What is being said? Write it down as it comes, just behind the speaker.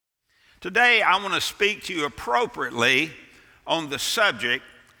Today, I want to speak to you appropriately on the subject,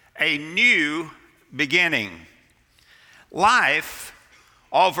 a new beginning. Life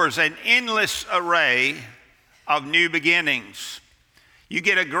offers an endless array of new beginnings. You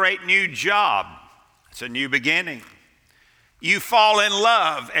get a great new job, it's a new beginning. You fall in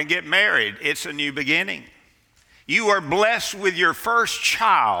love and get married, it's a new beginning. You are blessed with your first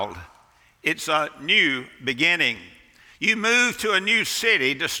child, it's a new beginning. You move to a new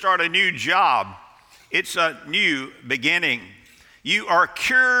city to start a new job, it's a new beginning. You are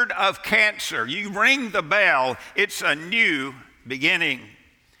cured of cancer, you ring the bell, it's a new beginning.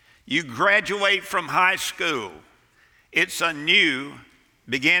 You graduate from high school, it's a new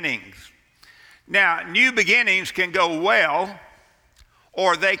beginning. Now, new beginnings can go well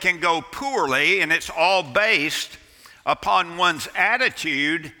or they can go poorly, and it's all based upon one's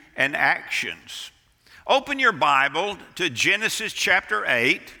attitude and actions. Open your Bible to Genesis chapter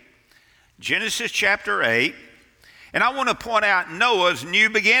 8. Genesis chapter 8. And I want to point out Noah's new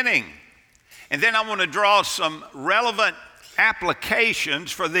beginning. And then I want to draw some relevant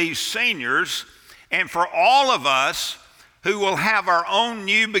applications for these seniors and for all of us who will have our own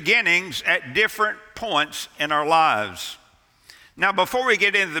new beginnings at different points in our lives. Now, before we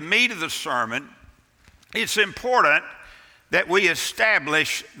get into the meat of the sermon, it's important that we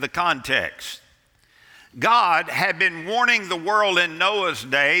establish the context. God had been warning the world in Noah's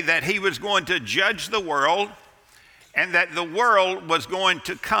day that he was going to judge the world and that the world was going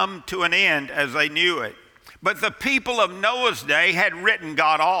to come to an end as they knew it. But the people of Noah's day had written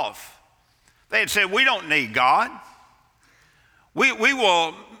God off. They had said, we don't need God. We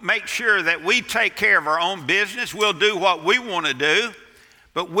will make sure that we take care of our own business. We'll do what we want to do,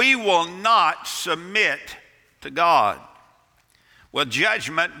 but we will not submit to God. Well,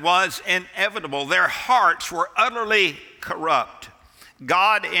 judgment was inevitable. Their hearts were utterly corrupt.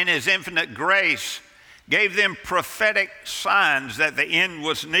 God, in his infinite grace, gave them prophetic signs that the end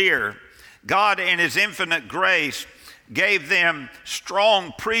was near. God, in his infinite grace, gave them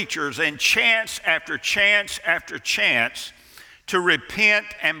strong preachers and chance after chance after chance to repent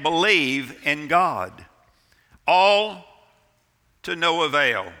and believe in God, all to no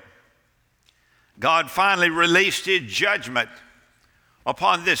avail. God finally released his judgment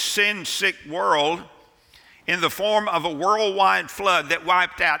upon this sin-sick world in the form of a worldwide flood that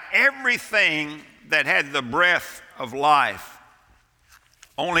wiped out everything that had the breath of life.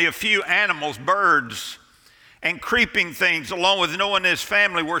 Only a few animals, birds, and creeping things, along with Noah and his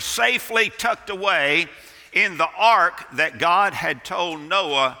family, were safely tucked away in the ark that God had told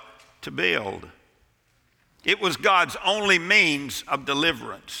Noah to build. It was God's only means of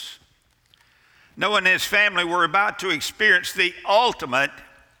deliverance. Noah and his family were about to experience the ultimate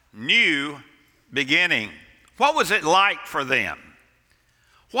new beginning. What was it like for them?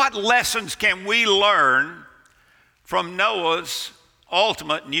 What lessons can we learn from Noah's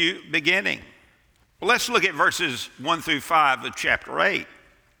ultimate new beginning? Well, let's look at verses 1 through 5 of chapter 8.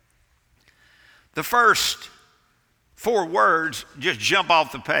 The first 4 words just jump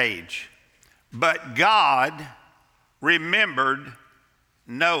off the page. But God remembered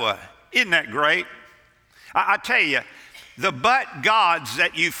Noah. Isn't that great? I tell you, the but gods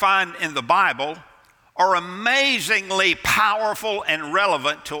that you find in the Bible are amazingly powerful and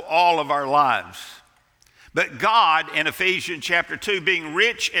relevant to all of our lives. But God, in Ephesians chapter 2, being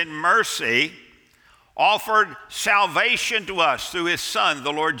rich in mercy, offered salvation to us through his Son,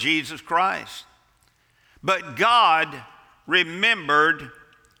 the Lord Jesus Christ. But God remembered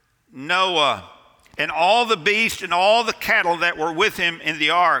Noah and all the beasts and all the cattle that were with him in the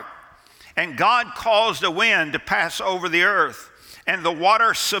ark. And God caused a wind to pass over the earth, and the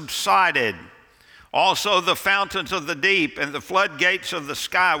water subsided. Also the fountains of the deep and the floodgates of the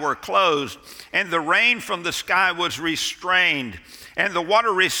sky were closed, and the rain from the sky was restrained, and the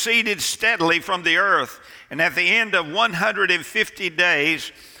water receded steadily from the earth. And at the end of 150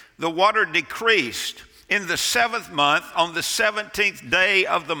 days, the water decreased. In the 7th month, on the 17th day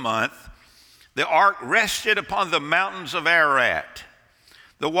of the month, the ark rested upon the mountains of Ararat.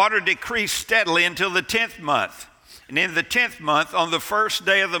 The water decreased steadily until the 10th month. And in the 10th month, on the first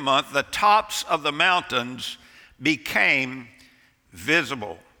day of the month, the tops of the mountains became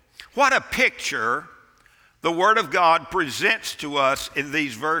visible. What a picture the Word of God presents to us in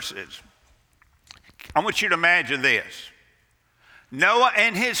these verses. I want you to imagine this. Noah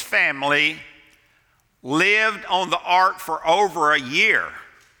and his family lived on the ark for over a year.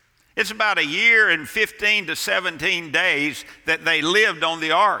 It's about a year and 15 to 17 days that they lived on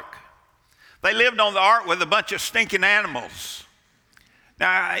the ark. They lived on the ark with a bunch of stinking animals.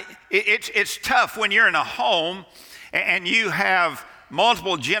 Now, it's tough when you're in a home and you have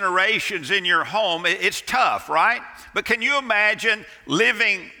multiple generations in your home, it's tough, right? But can you imagine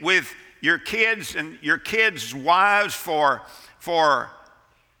living with your kids and your kids' wives for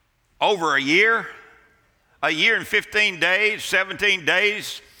over a year and 15 days, 17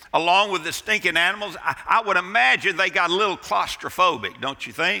 days, along with the stinking animals? I would imagine they got a little claustrophobic, don't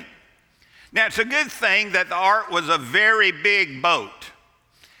you think? Now, it's a good thing that the ark was a very big boat.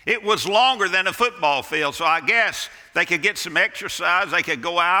 It was longer than a football field, so I guess they could get some exercise. They could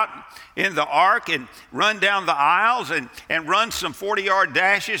go out in the ark and run down the aisles and run some 40-yard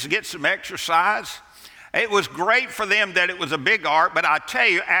dashes, get some exercise. It was great for them that it was a big ark, but I tell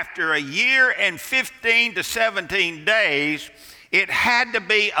you, after a year and 15 to 17 days, it had to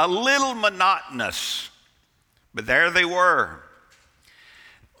be a little monotonous. But there they were.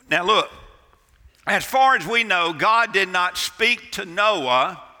 Now look, as far as we know, God did not speak to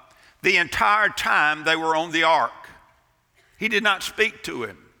Noah the entire time they were on the ark. He did not speak to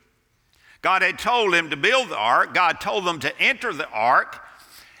him. God had told him to build the ark. God told them to enter the ark.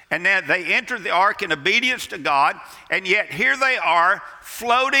 And then they entered the ark in obedience to God. And yet here they are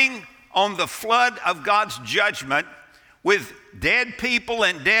floating on the flood of God's judgment with dead people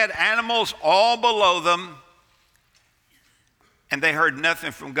and dead animals all below them. And they heard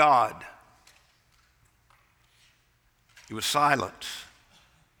nothing from God. It was silence.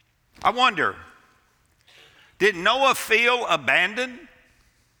 I wonder, did Noah feel abandoned?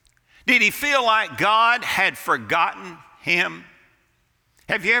 Did he feel like God had forgotten him?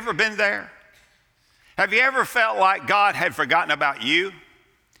 Have you ever been there? Have you ever felt like God had forgotten about you?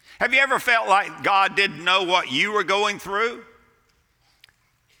 Have you ever felt like God didn't know what you were going through?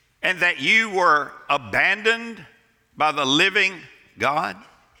 And that you were abandoned by the living God?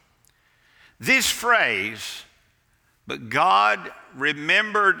 This phrase, "but God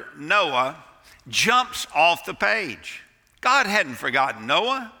remembered Noah," jumps off the page. God hadn't forgotten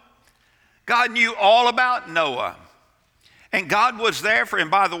Noah. God knew all about Noah. And God was there for him.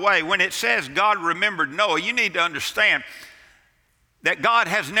 By the way, when it says God remembered Noah, you need to understand that God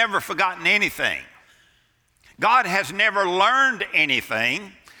has never forgotten anything. God has never learned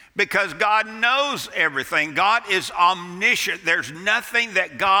anything because God knows everything. God is omniscient. There's nothing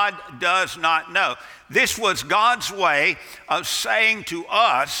that God does not know. This was God's way of saying to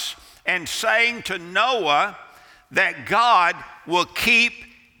us and saying to Noah that God will keep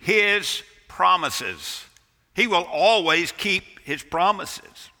his promises. He will always keep his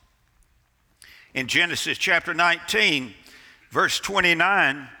promises. In Genesis chapter 19, verse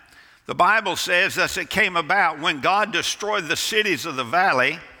 29, the Bible says, "Thus it came about when God destroyed the cities of the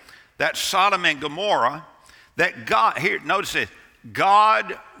valley," that's Sodom and Gomorrah, that God, here, notice it,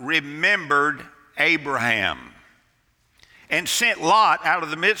 God remembered Abraham and sent Lot out of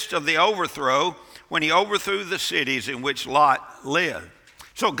the midst of the overthrow when he overthrew the cities in which Lot lived.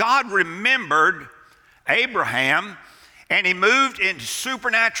 So God remembered Abraham, and he moved in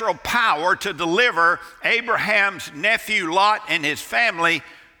supernatural power to deliver Abraham's nephew Lot and his family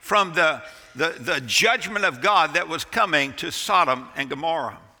from the judgment of God that was coming to Sodom and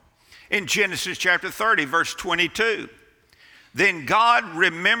Gomorrah. In Genesis chapter 30, verse 22, "Then God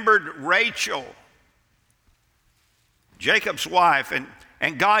remembered Rachel, Jacob's wife,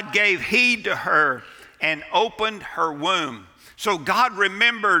 and God gave heed to her and opened her womb." So God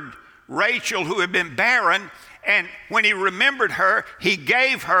remembered Rachel, who had been barren, and when he remembered her, he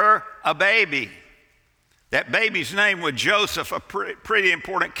gave her a baby. That baby's name was Joseph, a pretty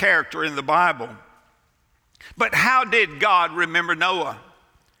important character in the Bible. But how did God remember Noah?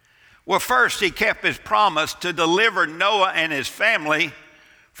 Well, first, he kept his promise to deliver Noah and his family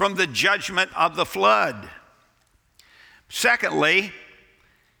from the judgment of the flood. Secondly,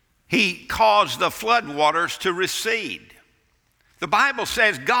 he caused the flood waters to recede. The Bible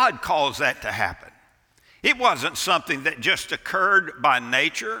says God caused that to happen. It wasn't something that just occurred by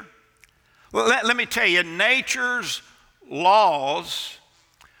nature. Well, let me tell you, nature's laws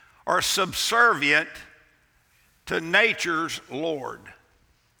are subservient to nature's Lord.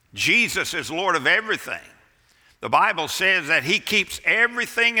 Jesus is Lord of everything. The Bible says that he keeps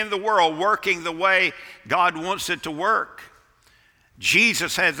everything in the world working the way God wants it to work.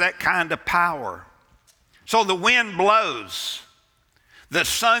 Jesus has that kind of power. So the wind blows. The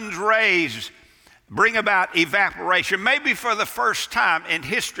sun's rays bring about evaporation, maybe for the first time in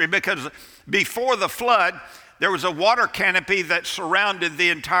history, because before the flood, there was a water canopy that surrounded the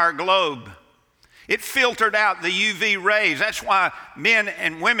entire globe. It filtered out the UV rays. That's why men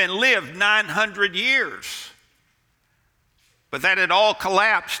and women lived 900 years. But that had all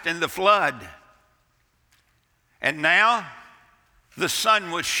collapsed in the flood. And now the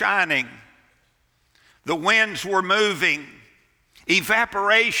sun was shining. The winds were moving.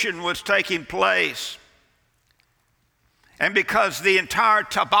 Evaporation was taking place. And because the entire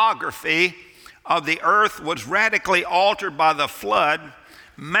topography of the earth was radically altered by the flood,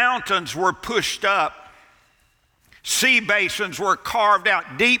 mountains were pushed up. Sea basins were carved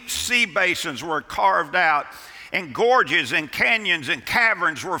out. Deep sea basins were carved out. And gorges and canyons and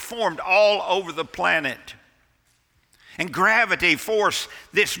caverns were formed all over the planet. And gravity forced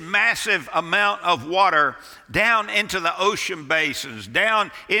this massive amount of water down into the ocean basins, down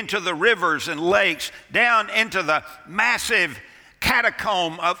into the rivers and lakes, down into the massive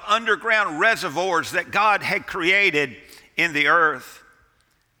catacomb of underground reservoirs that God had created in the earth.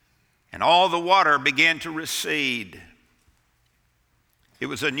 And all the water began to recede. It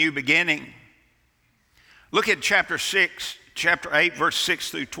was a new beginning. Look at chapter 8, verse 6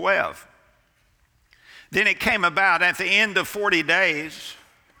 through 12. Then it came about at the end of 40 days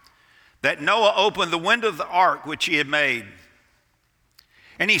that Noah opened the window of the ark which he had made.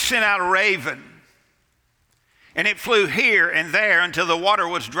 And he sent out a raven. And it flew here and there until the water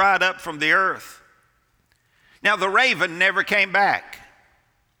was dried up from the earth. Now the raven never came back.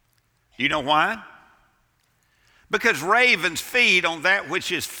 Do you know why? Because ravens feed on that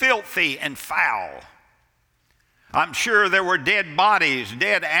which is filthy and foul. I'm sure there were dead bodies,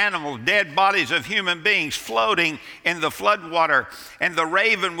 dead animals, dead bodies of human beings floating in the floodwater, and the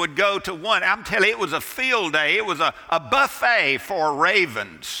raven would go to one. I'm telling you, it was a field day. It was a buffet for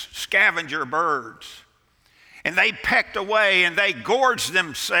ravens, scavenger birds. And they pecked away and they gorged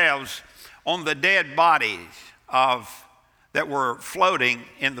themselves on the dead bodies that were floating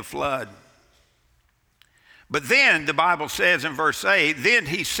in the flood. But then the Bible says in verse 8, then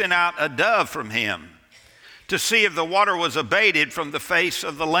he sent out a dove from him to see if the water was abated from the face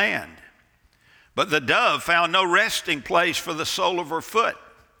of the land. But the dove found no resting place for the sole of her foot.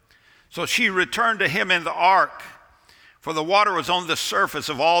 So she returned to him in the ark, for the water was on the surface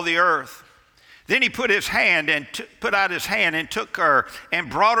of all the earth. Then he put out his hand and took her and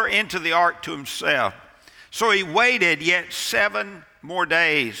brought her into the ark to himself. So he waited yet 7 more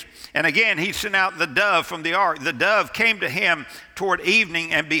days. And again he sent out the dove from the ark. The dove came to him toward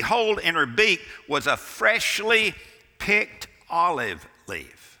evening, and behold, in her beak was a freshly picked olive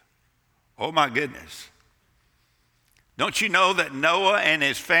leaf. Oh my goodness. Don't you know that Noah and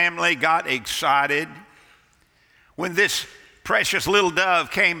his family got excited when this precious little dove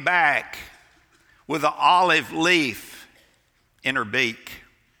came back with an olive leaf in her beak?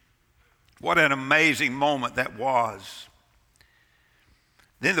 What an amazing moment that was.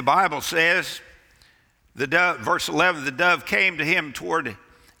 Then the Bible says, verse 11, the dove came to him toward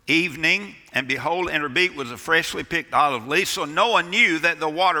evening, and behold, in her beak was a freshly picked olive leaf. So Noah knew that the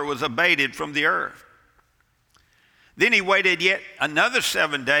water was abated from the earth. Then he waited yet another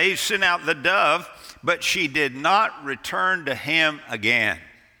 7 days, sent out the dove, but she did not return to him again.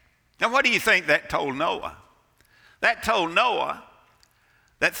 Now, what do you think that told Noah? That told Noah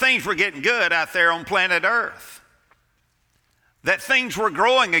that things were getting good out there on planet Earth, that things were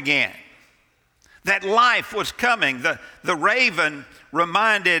growing again, that life was coming. The raven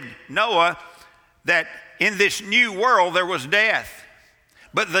reminded Noah that in this new world there was death.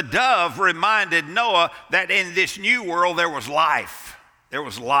 But the dove reminded Noah that in this new world there was life. There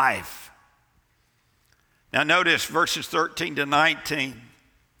was life. Now notice verses 13 to 19.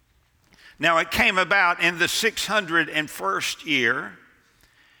 Now it came about in the 601st year,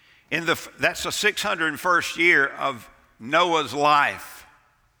 that's the 601st year of Noah's life.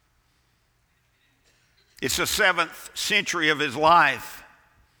 It's the 7th century of his life.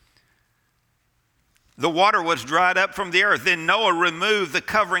 The water was dried up from the earth. Then Noah removed the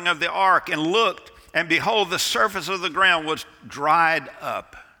covering of the ark and looked, and behold, the surface of the ground was dried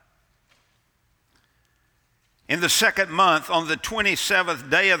up. In the 2nd month, on the 27th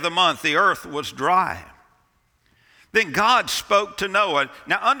day of the month, the earth was dry. Then God spoke to Noah.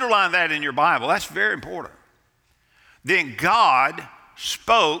 Now underline that in your Bible. That's very important. Then God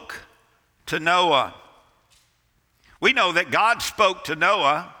spoke to Noah. We know that God spoke to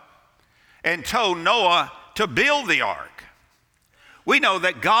Noah and told Noah to build the ark. We know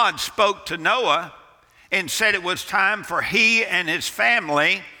that God spoke to Noah and said it was time for he and his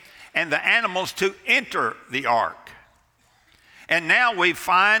family and the animals to enter the ark. And now we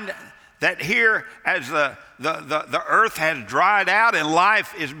find that here, as the earth has dried out and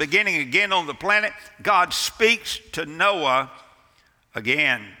life is beginning again on the planet, God speaks to Noah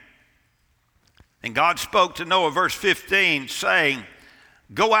again. And God spoke to Noah, verse 15, saying,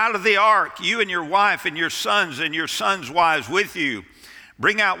 "Go out of the ark, you and your wife and your sons' wives with you.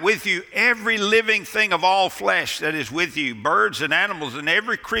 Bring out with you every living thing of all flesh that is with you, birds and animals and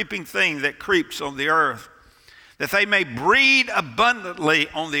every creeping thing that creeps on the earth." that they may breed abundantly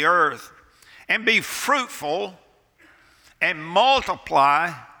on the earth and be fruitful and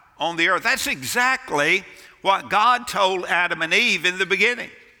multiply on the earth. That's exactly what God told Adam and Eve in the beginning.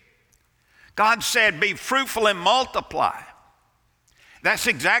 God said, be fruitful and multiply. That's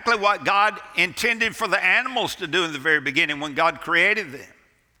exactly what God intended for the animals to do in the very beginning when God created them.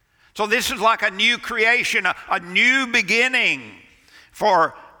 So this is like a new creation, a new beginning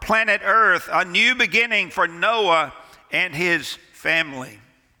for planet Earth, a new beginning for Noah and his family.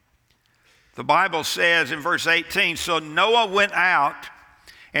 The Bible says in verse 18, so Noah went out,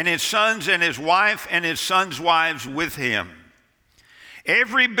 and his sons and his wife and his sons' wives with him.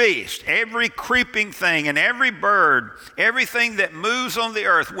 Every beast, every creeping thing, and every bird, everything that moves on the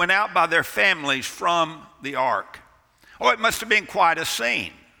earth went out by their families from the ark. Oh, it must have been quite a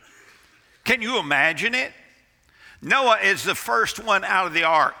scene. Can you imagine it? Noah is the first one out of the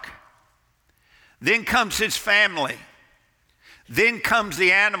ark. Then comes his family. Then comes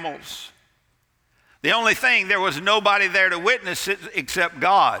the animals. The only thing, there was nobody there to witness it except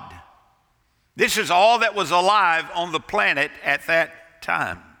God. This is all that was alive on the planet at that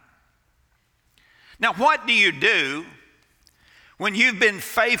time. Now, what do you do when you've been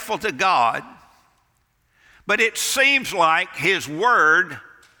faithful to God, but it seems like his word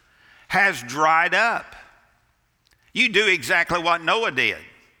has dried up? You do exactly what Noah did.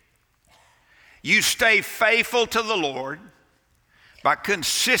 You stay faithful to the Lord by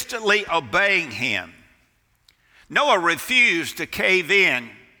consistently obeying him. Noah refused to cave in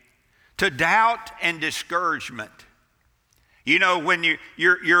to doubt and discouragement. You know, when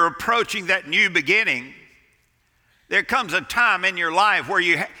you're approaching that new beginning, there comes a time in your life where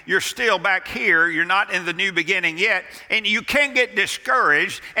you're still back here, you're not in the new beginning yet, and you can get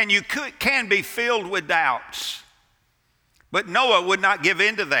discouraged and you can be filled with doubts. But Noah would not give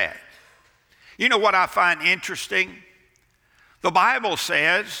in to that. You know what I find interesting? The Bible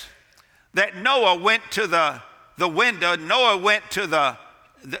says that Noah went to the window. Noah went to the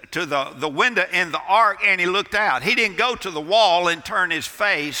window in the ark and he looked out. He didn't go to the wall and turn his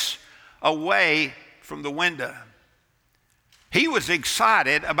face away from the window. He was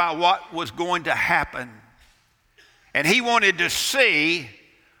excited about what was going to happen. And he wanted to see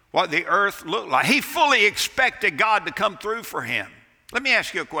what the earth looked like. He fully expected God to come through for him. Let me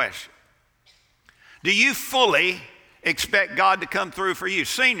ask you a question. Do you fully expect God to come through for you?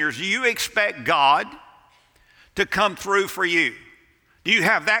 Seniors, do you expect God to come through for you? Do you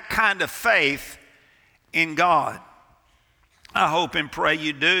have that kind of faith in God? I hope and pray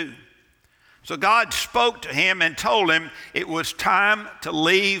you do. So God spoke to him and told him it was time to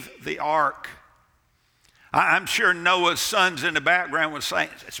leave the ark. I'm sure Noah's sons in the background were saying,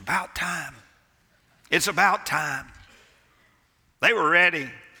 it's about time. It's about time. They were ready.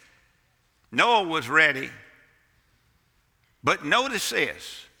 Noah was ready. But notice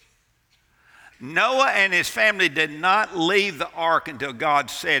this. Noah and his family did not leave the ark until God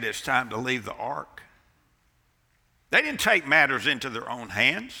said it's time to leave the ark. They didn't take matters into their own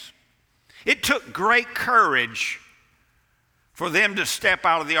hands. It took great courage for them to step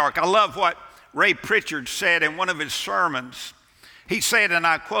out of the ark. I love what Ray Pritchard said in one of his sermons. He said, and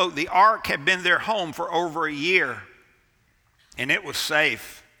I quote, the ark had been their home for over a year, and it was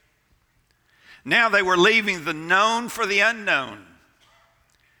safe. Now they were leaving the known for the unknown.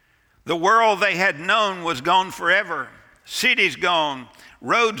 The world they had known was gone forever. Cities gone,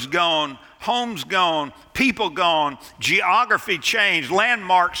 roads gone, homes gone, people gone, geography changed,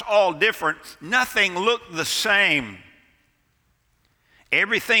 landmarks all different. Nothing looked the same.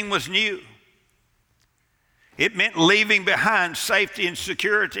 Everything was new. It meant leaving behind safety and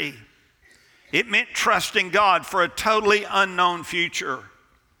security. It meant trusting God for a totally unknown future.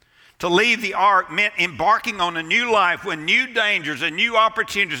 To leave the ark meant embarking on a new life with new dangers and new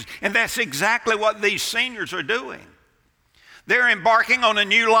opportunities. And that's exactly what these seniors are doing. They're embarking on a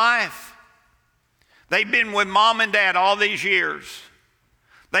new life. They've been with mom and dad all these years.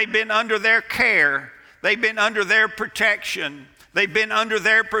 They've been under their care. They've been under their protection. They've been under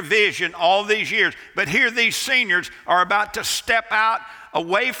their provision all these years. But here these seniors are about to step out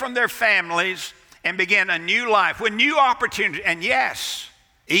away from their families and begin a new life with new opportunities. And yes,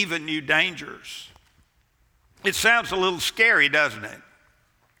 even new dangers. It sounds a little scary, doesn't it?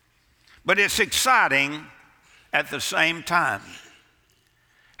 But it's exciting at the same time.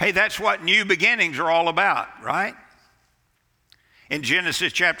 Hey, that's what new beginnings are all about, right? In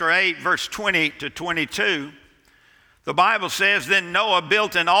Genesis chapter 8, verse 20 to 22, the Bible says, then Noah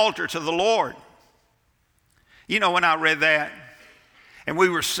built an altar to the Lord. You know, when I read that, and we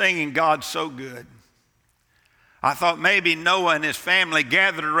were singing "God's So Good," I thought maybe Noah and his family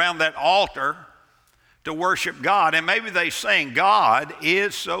gathered around that altar to worship God. And maybe they sing, God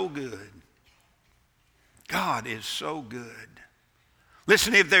is so good. God is so good.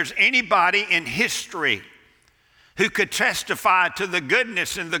 Listen, if there's anybody in history who could testify to the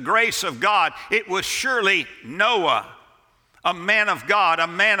goodness and the grace of God, it was surely Noah, a man of God, a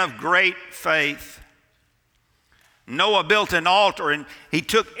man of great faith. Noah built an altar, and he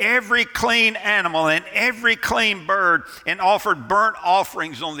took every clean animal and every clean bird and offered burnt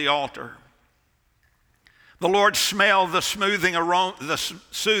offerings on the altar. The Lord smelled the soothing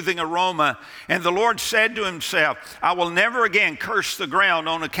aroma, and the Lord said to himself, I will never again curse the ground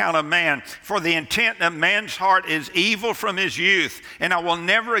on account of man, for the intent of man's heart is evil from his youth, and I will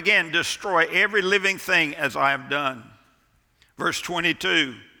never again destroy every living thing as I have done. Verse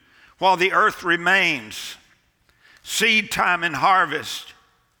 22, while the earth remains, seed time and harvest,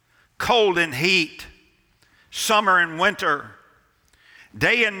 cold and heat, summer and winter,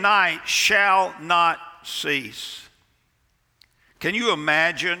 day and night shall not cease. Can you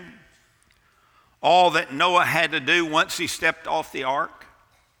imagine all that Noah had to do once he stepped off the ark?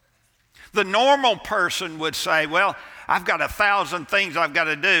 The normal person would say, well, I've got 1,000 things I've got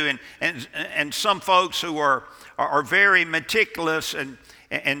to do. And some folks who are very meticulous and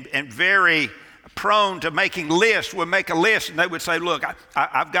very prone to making lists would make a list, and they would say, look,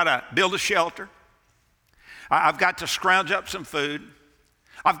 I've got to build a shelter. I've got to scrounge up some food.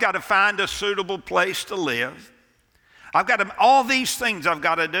 I've got to find a suitable place to live. All these things I've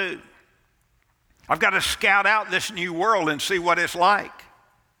got to do. I've got to scout out this new world and see what it's like.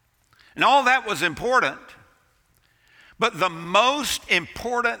 And all that was important. But the most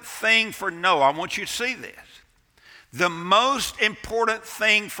important thing for Noah, I want you to see this. The most important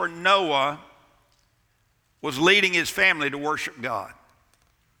thing for Noah was leading his family to worship God.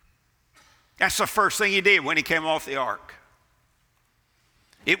 That's the first thing he did when he came off the ark.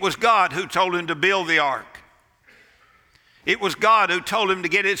 It was God who told him to build the ark. It was God who told him to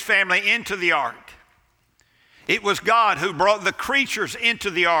get his family into the ark. It was God who brought the creatures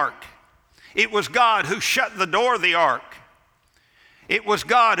into the ark. It was God who shut the door of the ark. It was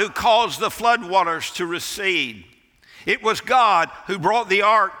God who caused the floodwaters to recede. It was God who brought the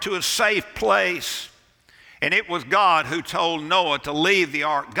ark to a safe place. And it was God who told Noah to leave the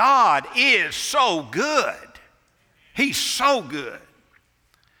ark. God is so good. He's so good.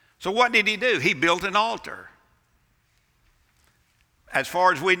 So what did he do? He built an altar. As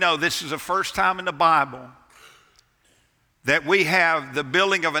far as we know, this is the first time in the Bible that we have the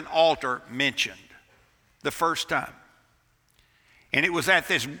building of an altar mentioned. The first time. And it was at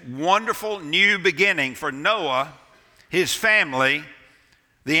this wonderful new beginning for Noah, his family,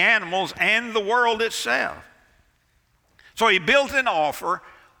 the animals, and the world itself. So he built an altar,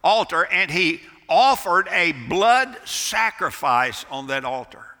 and he offered a blood sacrifice on that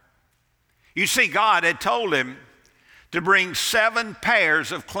altar. You see, God had told him to bring 7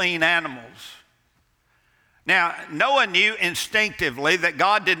 pairs of clean animals. Now, Noah knew instinctively that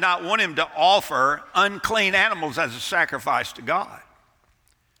God did not want him to offer unclean animals as a sacrifice to God.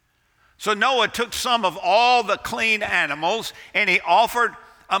 So Noah took some of all the clean animals and he offered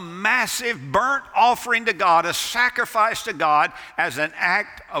a massive burnt offering to God, a sacrifice to God as an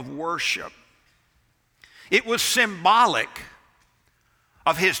act of worship. It was symbolic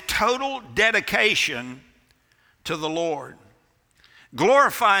of his total dedication to the Lord.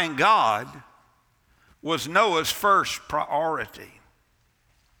 Glorifying God was Noah's first priority.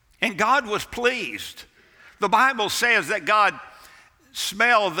 And God was pleased. The Bible says that God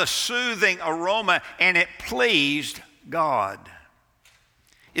smelled the soothing aroma and it pleased God.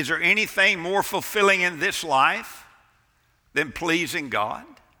 Is there anything more fulfilling in this life than pleasing God?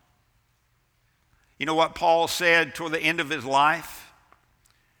 You know what Paul said toward the end of his life?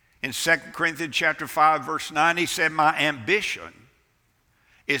 In 2 Corinthians chapter 5, verse 9, he said, my ambition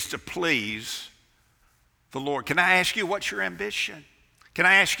is to please the Lord. Can I ask you, what's your ambition? Can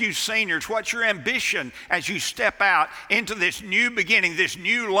I ask you, seniors, what's your ambition as you step out into this new beginning, this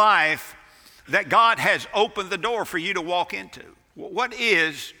new life that God has opened the door for you to walk into? What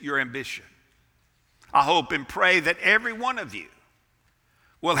is your ambition? I hope and pray that every one of you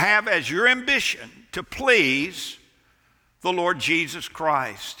will have as your ambition to please the Lord Jesus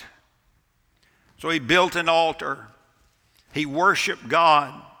Christ. So he built an altar. He worshiped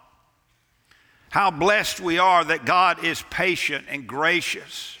God. How blessed we are that God is patient and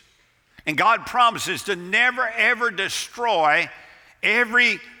gracious. And God promises to never ever destroy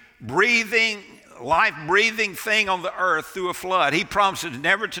every life-breathing thing on the earth through a flood. He promises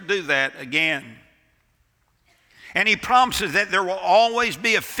never to do that again. And he promises that there will always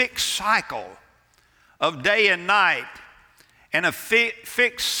be a fixed cycle of day and night and a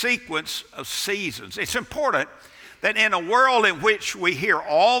fixed sequence of seasons. It's important that in a world in which we hear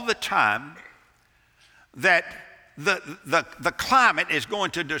all the time that the climate is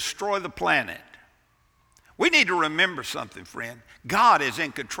going to destroy the planet, we need to remember something, friend. God is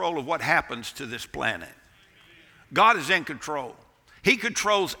in control of what happens to this planet. God is in control. He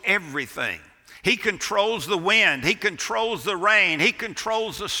controls everything. He controls the wind. He controls the rain. He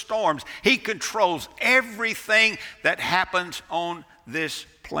controls the storms. He controls everything that happens on this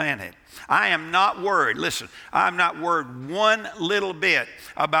planet. I am not worried. Listen, I'm not worried one little bit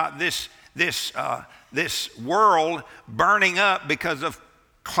about this world burning up because of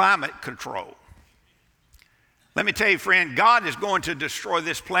climate control. Let me tell you, friend, God is going to destroy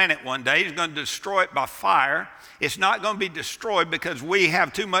this planet one day. He's going to destroy it by fire. It's not going to be destroyed because we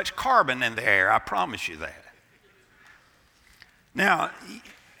have too much carbon in the air. I promise you that. Now,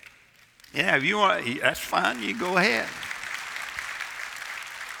 yeah, if you want, that's fine. You go ahead.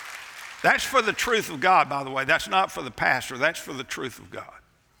 That's for the truth of God, by the way. That's not for the pastor. That's for the truth of God.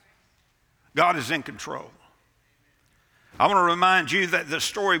 God is in control. I want to remind you that the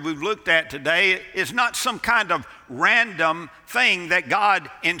story we've looked at today is not some kind of random thing that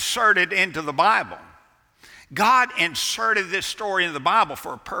God inserted into the Bible. God inserted this story into the Bible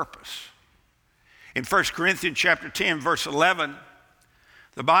for a purpose. In 1 Corinthians chapter 10, verse 11,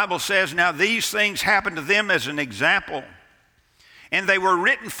 the Bible says, "Now these things happened to them as an example, and they were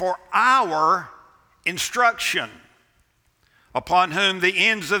written for our instruction, upon whom the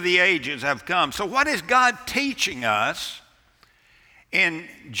ends of the ages have come." So what is God teaching us in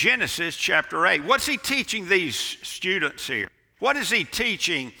Genesis chapter 8? What's he teaching these students here? What is he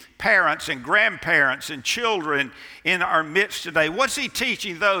teaching parents and grandparents and children in our midst today? What's he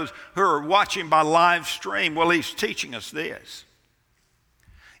teaching those who are watching by live stream? Well, he's teaching us this.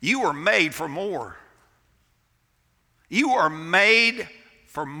 You are made for more. You are made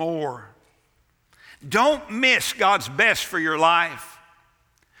for more. Don't miss God's best for your life.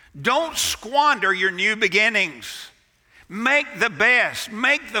 Don't squander your new beginnings. Make the best,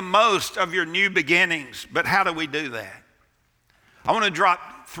 make the most of your new beginnings. But how do we do that? I want to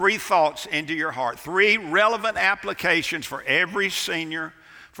drop 3 thoughts into your heart, 3 relevant applications for every senior,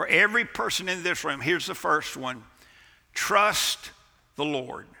 for every person in this room. Here's the first one. Trust the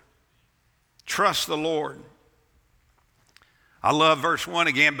Lord. Trust the Lord. I love verse 1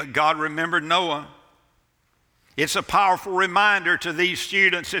 again, but God remembered Noah. It's a powerful reminder to these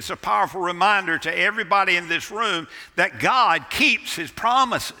students. It's a powerful reminder to everybody in this room that God keeps his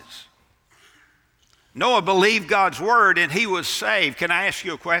promises. Noah believed God's word and he was saved. Can I ask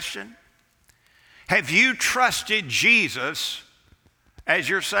you a question? Have you trusted Jesus as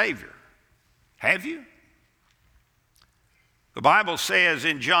your Savior? Have you? The Bible says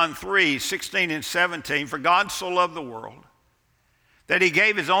in John 3, 16 and 17, "For God so loved the world that he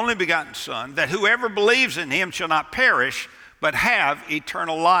gave his only begotten Son, that whoever believes in him shall not perish, but have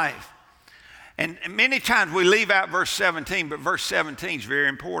eternal life." And many times we leave out verse 17, but verse 17 is very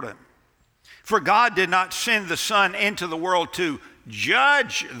important. "For God did not send the Son into the world to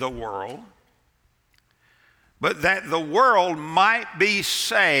judge the world, but that the world might be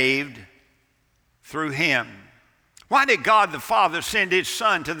saved through him." Why did God the Father send his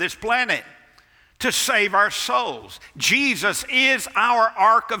Son to this planet? To save our souls. Jesus is our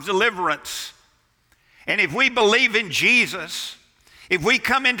ark of deliverance. And if we believe in Jesus, if we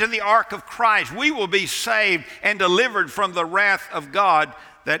come into the ark of Christ, we will be saved and delivered from the wrath of God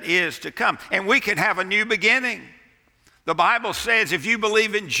that is to come. And we can have a new beginning. The Bible says if you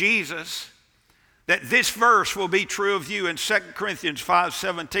believe in Jesus, that this verse will be true of you in 2 Corinthians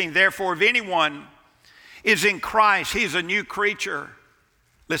 5:17. "Therefore, if anyone is in Christ, he's a new creature."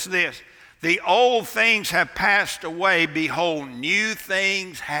 Listen to this. "The old things have passed away. Behold, new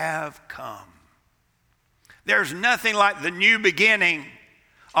things have come." There's nothing like the new beginning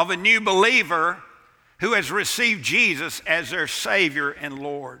of a new believer who has received Jesus as their Savior and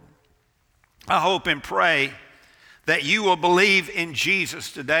Lord. I hope and pray that you will believe in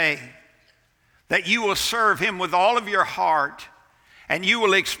Jesus today, that you will serve him with all of your heart, and you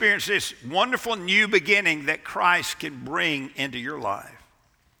will experience this wonderful new beginning that Christ can bring into your life.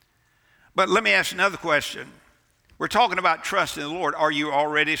 But let me ask another question. We're talking about trusting the Lord. Are you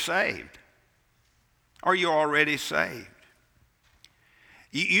already saved? Are you already saved?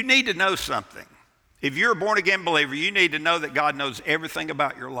 You need to know something. If you're a born-again believer, you need to know that God knows everything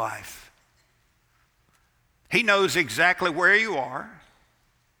about your life. He knows exactly where you are.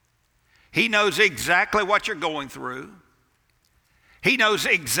 He knows exactly what you're going through. He knows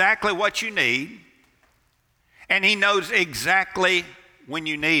exactly what you need. And he knows exactly when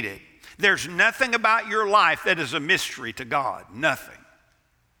you need it. There's nothing about your life that is a mystery to God. Nothing.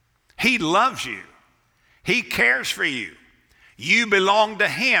 He loves you. He cares for you. You belong to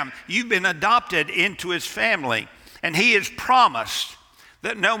Him. You've been adopted into His family. And He has promised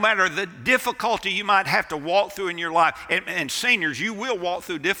that no matter the difficulty you might have to walk through in your life, and seniors, you will walk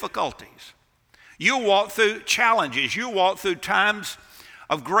through difficulties. You'll walk through challenges. You'll walk through times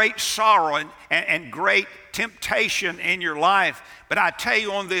of great sorrow and great temptation in your life. But I tell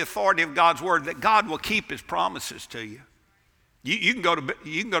you on the authority of God's word that God will keep His promises to you. You can go to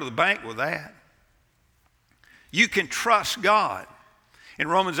the bank with that. You can trust God. In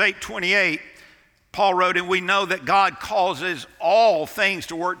Romans 8:28, Paul wrote, and we know that God causes all things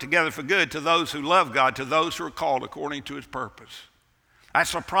to work together for good to those who love God, to those who are called according to His purpose.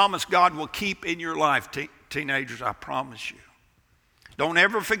 That's a promise God will keep in your life, teenagers, I promise you. Don't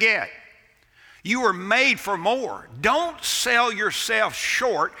ever forget, you are made for more. Don't sell yourself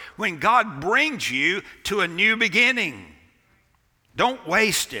short when God brings you to a new beginning. Don't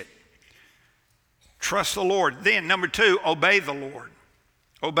waste it. Trust the Lord. Then, number 2, obey the Lord.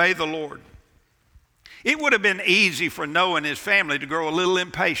 Obey the Lord. It would have been easy for Noah and his family to grow a little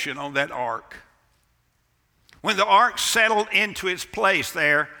impatient on that ark. When the ark settled into its place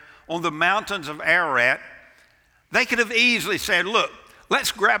there on the mountains of Ararat, they could have easily said, look,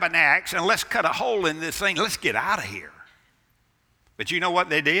 let's grab an axe and let's cut a hole in this thing. Let's get out of here. But you know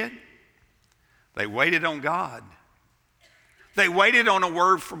what they did? They waited on God. They waited on a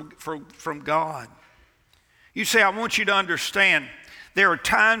word from God. You say, I want you to understand, there are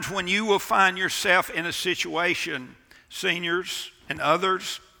times when you will find yourself in a situation, seniors and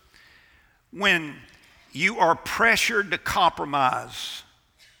others, when you are pressured to compromise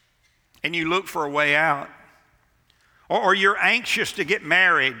and you look for a way out. Or you're anxious to get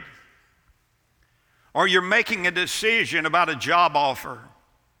married. Or you're making a decision about a job offer.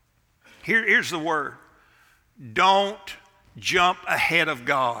 Here's the word. Don't jump ahead of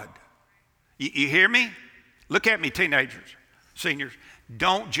God. You hear me? Look at me, teenagers, seniors.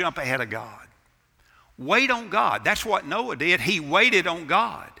 Don't jump ahead of God. Wait on God. That's what Noah did. He waited on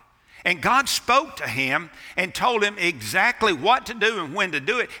God. And God spoke to him and told him exactly what to do and when to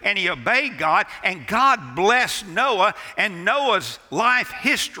do it. And he obeyed God, and God blessed Noah. And Noah's life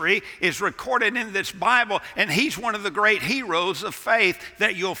history is recorded in this Bible, and he's one of the great heroes of faith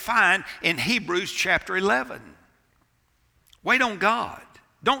that you'll find in Hebrews chapter 11. Wait on God.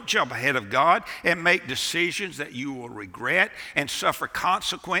 Don't jump ahead of God and make decisions that you will regret and suffer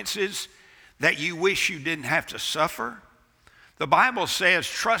consequences that you wish you didn't have to suffer. The Bible says,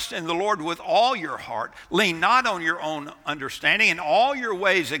 trust in the Lord with all your heart. Lean not on your own understanding. In all your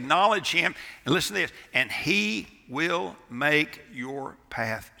ways acknowledge Him. And listen to this. And He will make your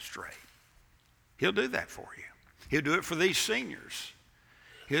path straight. He'll do that for you. He'll do it for these seniors.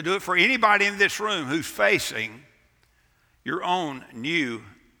 He'll do it for anybody in this room who's facing your own new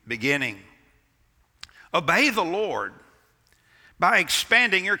beginning. Obey the Lord by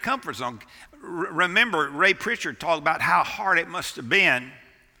expanding your comfort zone. Remember, Ray Pritchard talked about how hard it must have been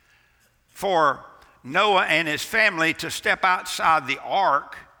for Noah and his family to step outside the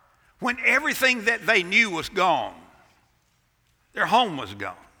ark when everything that they knew was gone. Their home was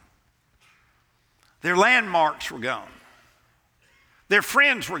gone. Their landmarks were gone. Their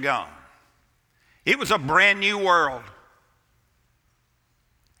friends were gone. It was a brand new world.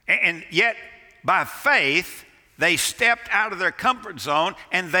 And yet, by faith, they stepped out of their comfort zone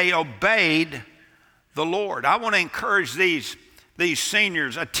and they obeyed the Lord. I want to encourage these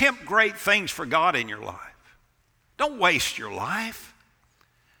seniors, attempt great things for God in your life. Don't waste your life.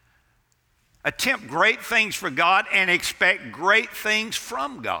 Attempt great things for God and expect great things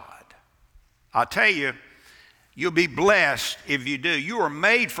from God. I'll tell you, you'll be blessed if you do. You are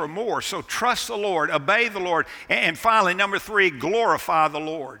made for more, so trust the Lord, obey the Lord. And finally, number 3, glorify the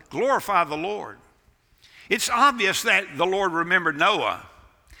Lord. Glorify the Lord. It's obvious that the Lord remembered Noah,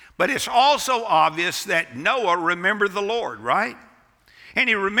 but it's also obvious that Noah remembered the Lord, right? And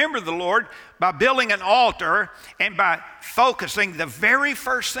he remembered the Lord by building an altar and by focusing. The very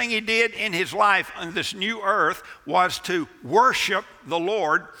first thing he did in his life on this new earth was to worship the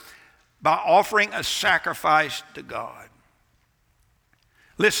Lord by offering a sacrifice to God.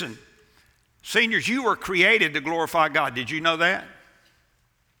 Listen, seniors, you were created to glorify God. Did you know that?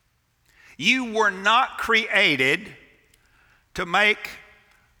 You were not created to make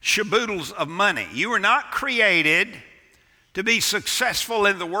shaboodles of money. You were not created to be successful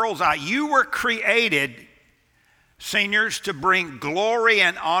in the world's eye. You were created, seniors, to bring glory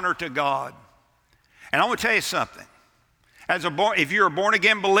and honor to God. And I want to tell you something. If you're a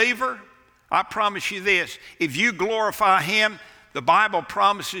born-again believer, I promise you this. If you glorify Him, the Bible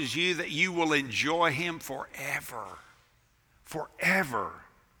promises you that you will enjoy him forever. Forever.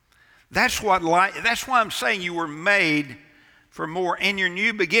 That's why I'm saying you were made for more. In your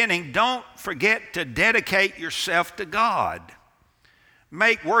new beginning, don't forget to dedicate yourself to God.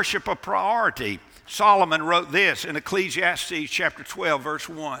 Make worship a priority. Solomon wrote this in Ecclesiastes chapter 12, verse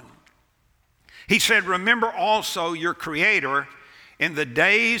 1. He said, remember also your Creator in the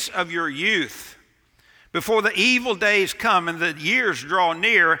days of your youth, before the evil days come and the years draw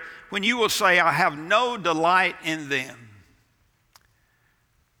near, when you will say, I have no delight in them.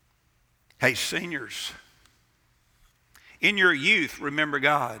 Hey, seniors, in your youth, remember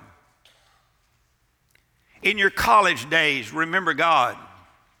God. In your college days, remember God.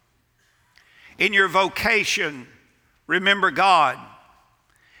 In your vocation, remember God.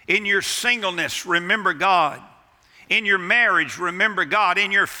 In your singleness, remember God. In your marriage, remember God.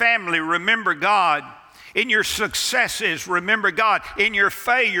 In your family, remember God. In your successes, remember God. In your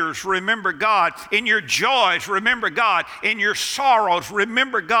failures, remember God. In your joys, remember God. In your sorrows,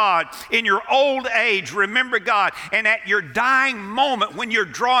 remember God. In your old age, remember God. And at your dying moment, when you're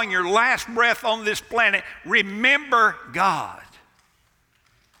drawing your last breath on this planet, remember God.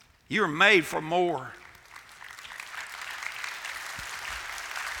 You're made for more.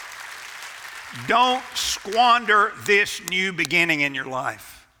 Don't squander this new beginning in your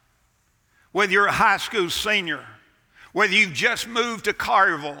life. Whether you're a high school senior, whether you've just moved to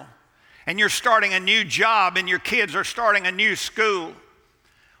Collierville and you're starting a new job and your kids are starting a new school,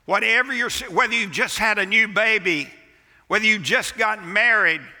 whether you've just had a new baby, whether you've just gotten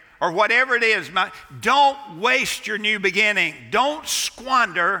married, or whatever it is, don't waste your new beginning. Don't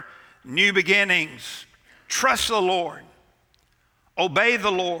squander new beginnings. Trust the Lord. Obey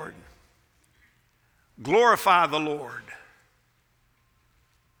the Lord. Glorify the Lord.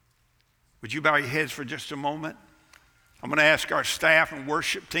 Would you bow your heads for just a moment? I'm going to ask our staff and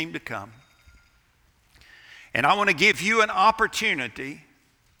worship team to come. And I want to give you an opportunity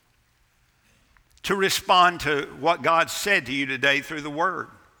to respond to what God said to you today through the Word.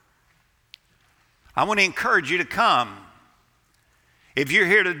 I want to encourage you to come. If you're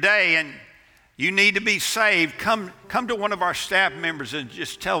here today and you need to be saved, come to one of our staff members and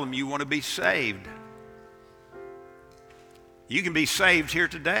just tell them you want to be saved. You can be saved here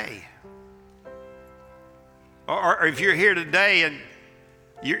today. Or if you're here today and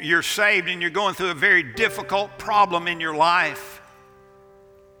you're saved and you're going through a very difficult problem in your life,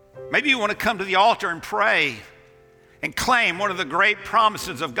 maybe you want to come to the altar and pray and claim one of the great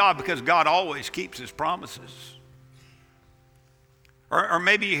promises of God, because God always keeps his promises. Or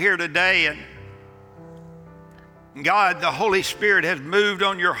maybe you're here today and God, the Holy Spirit, has moved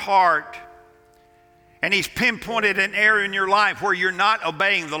on your heart and he's pinpointed an area in your life where you're not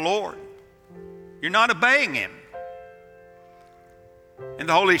obeying the Lord. You're not obeying him. And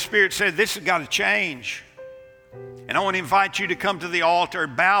the Holy Spirit said, this has got to change. And I want to invite you to come to the altar,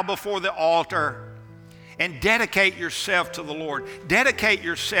 bow before the altar, and dedicate yourself to the Lord. Dedicate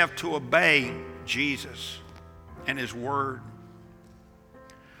yourself to obey Jesus and his word.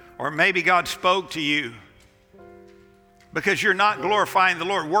 Or maybe God spoke to you because you're not glorifying the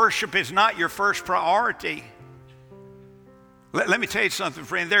Lord. Worship is not your first priority. Let me tell you something,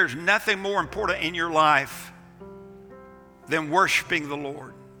 friend. There's nothing more important in your life than worshiping the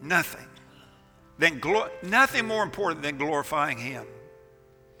Lord. Nothing. Nothing more important than glorifying him.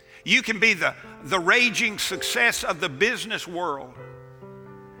 You can be the raging success of the business world.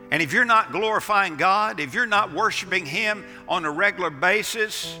 And if you're not glorifying God, if you're not worshiping him on a regular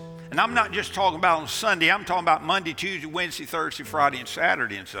basis, and I'm not just talking about on Sunday, I'm talking about Monday, Tuesday, Wednesday, Thursday, Friday, and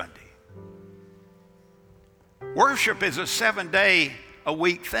Saturday and Sunday. Worship is a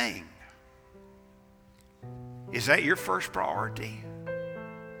 7-day-a-week thing. Is that your first priority?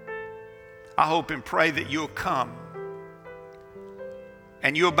 I hope and pray that you'll come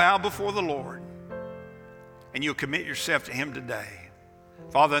and you'll bow before the Lord and you'll commit yourself to him today.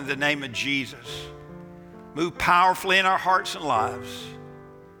 Father, in the name of Jesus, move powerfully in our hearts and lives.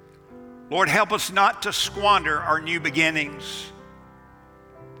 Lord, help us not to squander our new beginnings.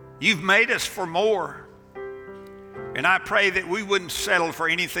 You've made us for more. And I pray that we wouldn't settle for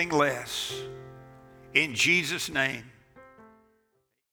anything less. In Jesus' name.